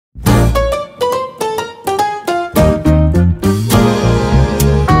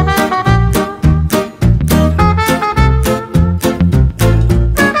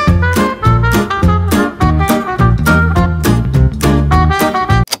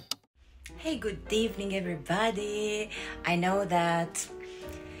Hey, good evening, everybody. I know that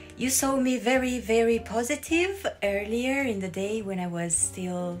you saw me very positive earlier in the day when I was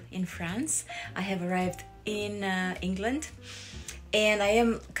still in France. I have arrived in England, and I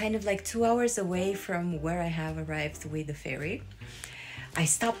am kind of like 2 hours away from where I have arrived with the ferry. I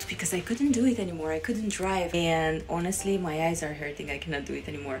stopped because I couldn't do it anymore. I couldn't drive, and honestly my eyes are hurting. I cannot do it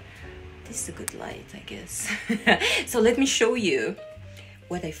anymore. This is a good light, I guess. So let me show you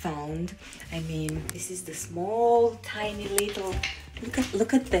what I found. I mean, this is the small tiny little,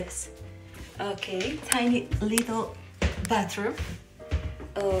 look at this. Okay, tiny little bathroom.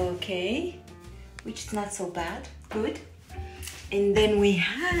 Okay, which is not so bad. Good. And then we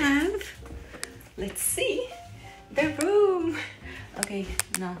have, let's see, the room. Okay,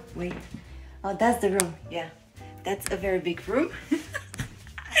 no, wait. Oh, that's the room. Yeah, that's a very big room.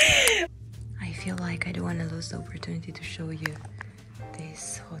 I feel like I don't want to lose the opportunity to show you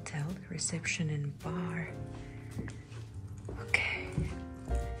this hotel, reception and bar. Okay.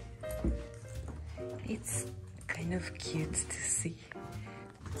 It's kind of cute to see.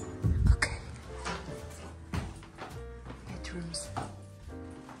 Okay. Bedrooms.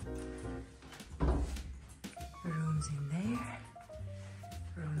 Rooms in there.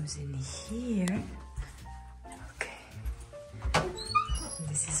 Rooms in here. Okay.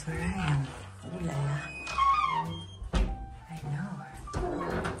 This is where I am. Ooh la la. I know.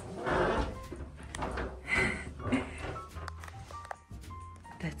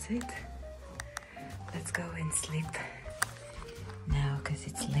 That's it. Let's go and sleep now because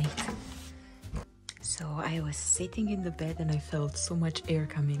it's late. So I was sitting in the bed and I felt so much air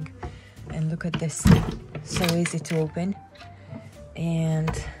coming. And look at this. So easy to open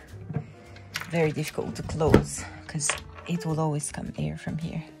and very difficult to close because it will always come air from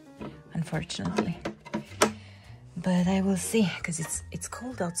here, unfortunately. But I will see because it's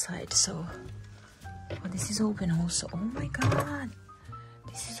cold outside. So oh, this is open also. Oh my god,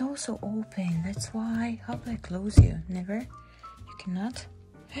 this is also open. That's why. How do I close you? Never. You cannot.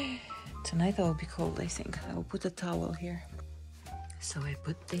 Tonight I will be cold, I think. I will put a towel here. So I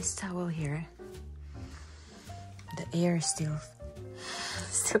put this towel here. The air is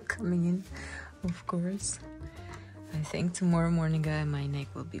still coming in, of course. I think tomorrow morning my neck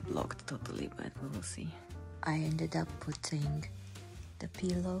will be blocked totally, but we will see. I ended up putting the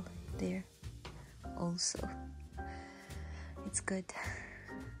pillow there also. It's good.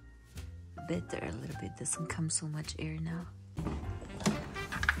 Better a little bit, doesn't come so much air now.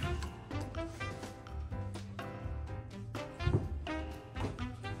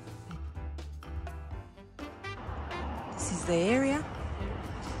 This is the area,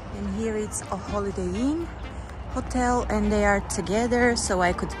 and here it's a Holiday Inn hotel, and they are together, so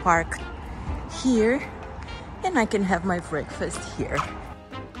I could park here and I can have my breakfast here.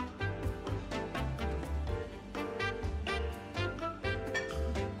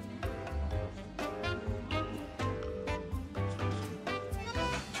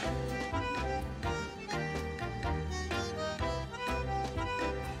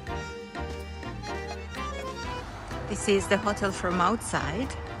 This is the hotel from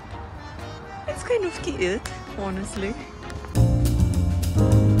outside. It's kind of cute, honestly.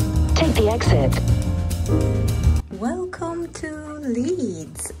 Take the exit. Welcome to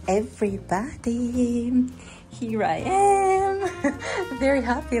Leeds, everybody. Here I am. Very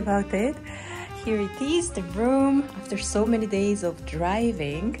happy about it. Here it is, the room, after so many days of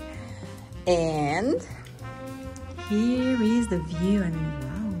driving. And here is the view. I mean,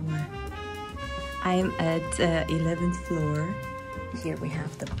 wow. I'm at 11th floor. Here we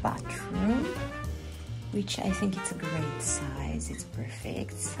have the bathroom, which I think it's a great size. It's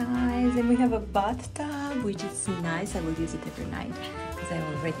perfect size. And we have a bathtub, which is nice. I will use it every night because I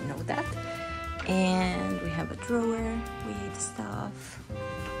already know that. And we have a drawer with stuff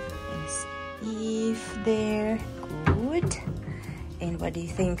and Steve there. Good. And what do you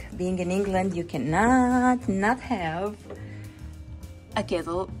think? Being in England, you cannot not have a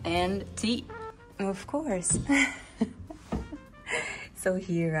kettle and tea, of course. So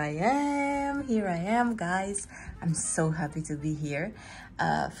here I am, guys. I'm so happy to be here.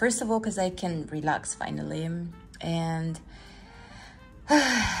 First of all, because I can relax finally, and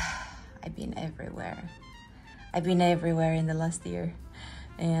I've been everywhere. I've been everywhere in the last year,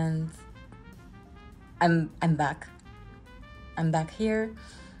 and I'm back. I'm back here.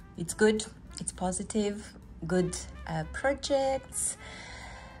 It's good. It's positive. Good projects.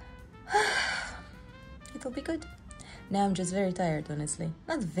 It'll be good. Now I'm just very tired, honestly.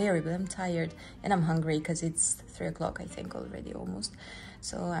 Not very, but I'm tired. And I'm hungry because it's 3 o'clock, I think, already almost.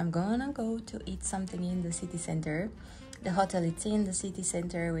 So I'm gonna go to eat something in the city center. The hotel it's in the city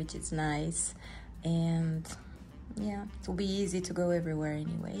center, which is nice, and yeah, it will be easy to go everywhere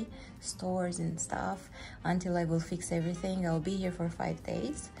anyway, stores and stuff, until I will fix everything. I'll be here for 5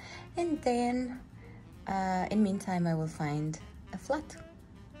 days, and then in meantime I will find a flat,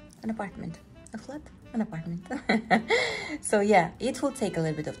 an apartment, a flat, an apartment. So yeah, it will take a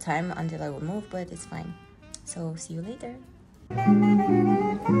little bit of time until I will move, but it's fine. So see you later.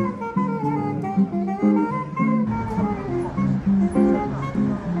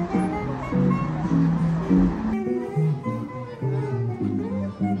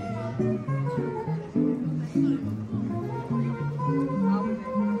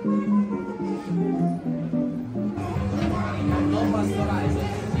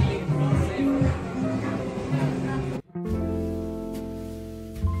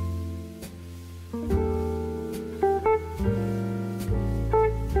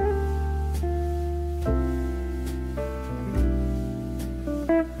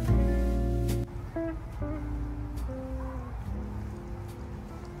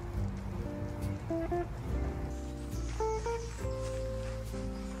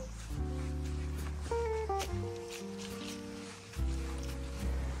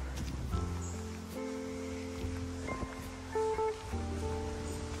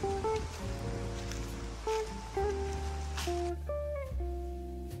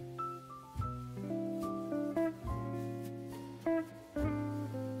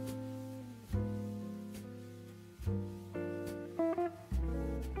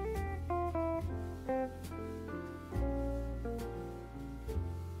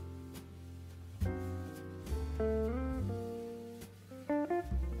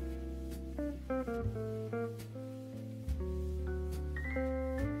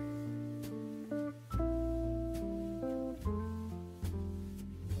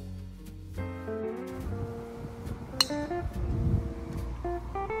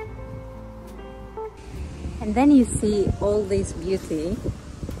 And then you see all this beauty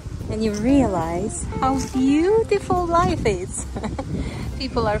and you realize how beautiful life is.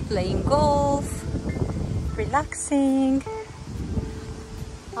 People are playing golf, relaxing.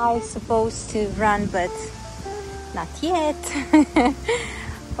 I'm supposed to run, but not yet.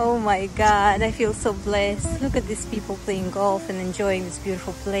 Oh my God, I feel so blessed. Look at these people playing golf and enjoying this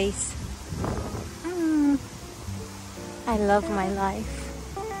beautiful place. I love my life.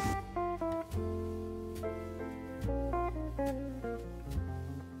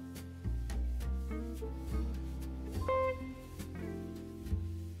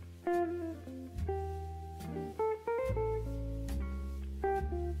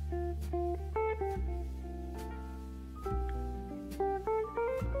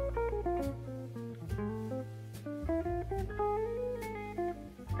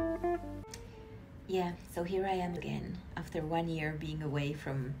 Yeah, so here I am again after 1 year being away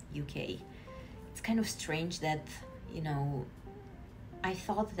from UK. It's kind of strange that, you know, I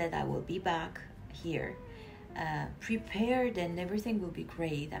thought that I will be back here prepared and everything will be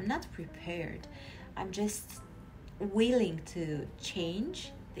great. I'm not prepared. I'm just willing to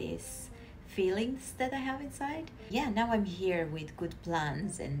change these feelings that I have inside. Yeah, now I'm here with good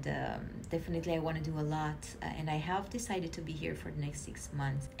plans, and definitely I want to do a lot, and I have decided to be here for the next 6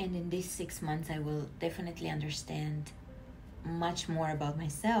 months. And in these 6 months I will definitely understand much more about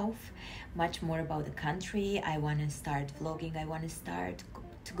myself, much more about the country. I want to start vlogging. I want to start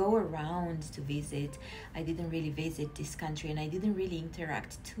to go around to visit. I didn't really visit this country, and I didn't really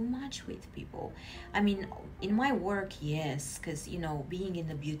interact too much with people. I mean, in my work, yes, because, you know, being in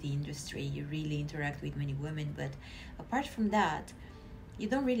the beauty industry, you really interact with many women, but apart from that, you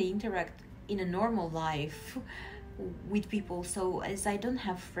don't really interact in a normal life with people. So as I don't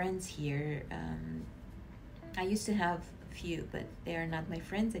have friends here, I used to have a few, but they are not my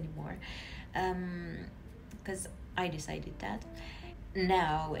friends anymore, because I decided that.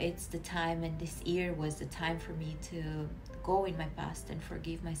 Now it's the time, and this year was the time for me to go in my past and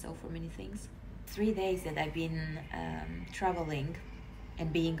forgive myself for many things. 3 days that I've been traveling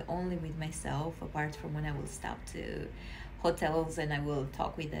and being only with myself, apart from when I will stop to hotels and I will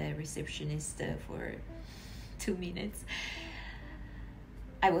talk with the receptionist for 2 minutes.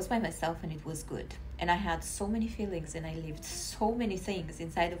 I was by myself, and it was good, and I had so many feelings, and I lived so many things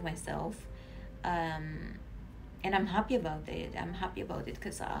inside of myself, and I'm happy about it. I'm happy about it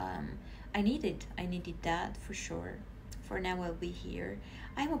because I needed that for sure. For now I'll be here.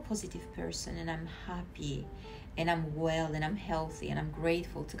 I'm a positive person, and I'm happy, and I'm well, and I'm healthy, and I'm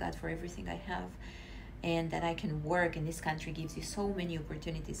grateful to God for everything I have. and that I can work, and this country gives you so many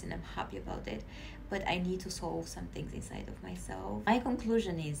opportunities, and I'm happy about it, but I need to solve some things inside of myself. My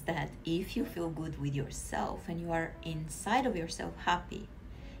conclusion is that if you feel good with yourself and you are inside of yourself happy,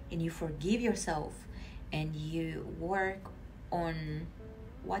 and you forgive yourself, and you work on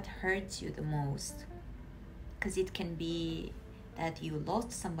what hurts you the most, because it can be that you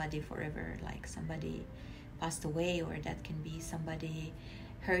lost somebody forever, like somebody passed away, or that can be somebody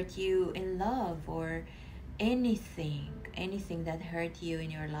hurt you in love, or anything that hurt you in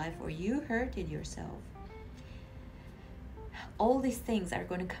your life, or you hurted yourself. All these things are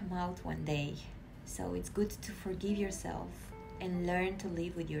going to come out one day, so it's good to forgive yourself and learn to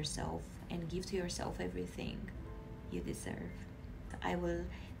live with yourself and give to yourself everything you deserve. I will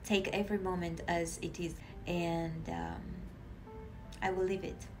take every moment as it is, and I will live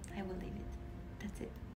it. That's it.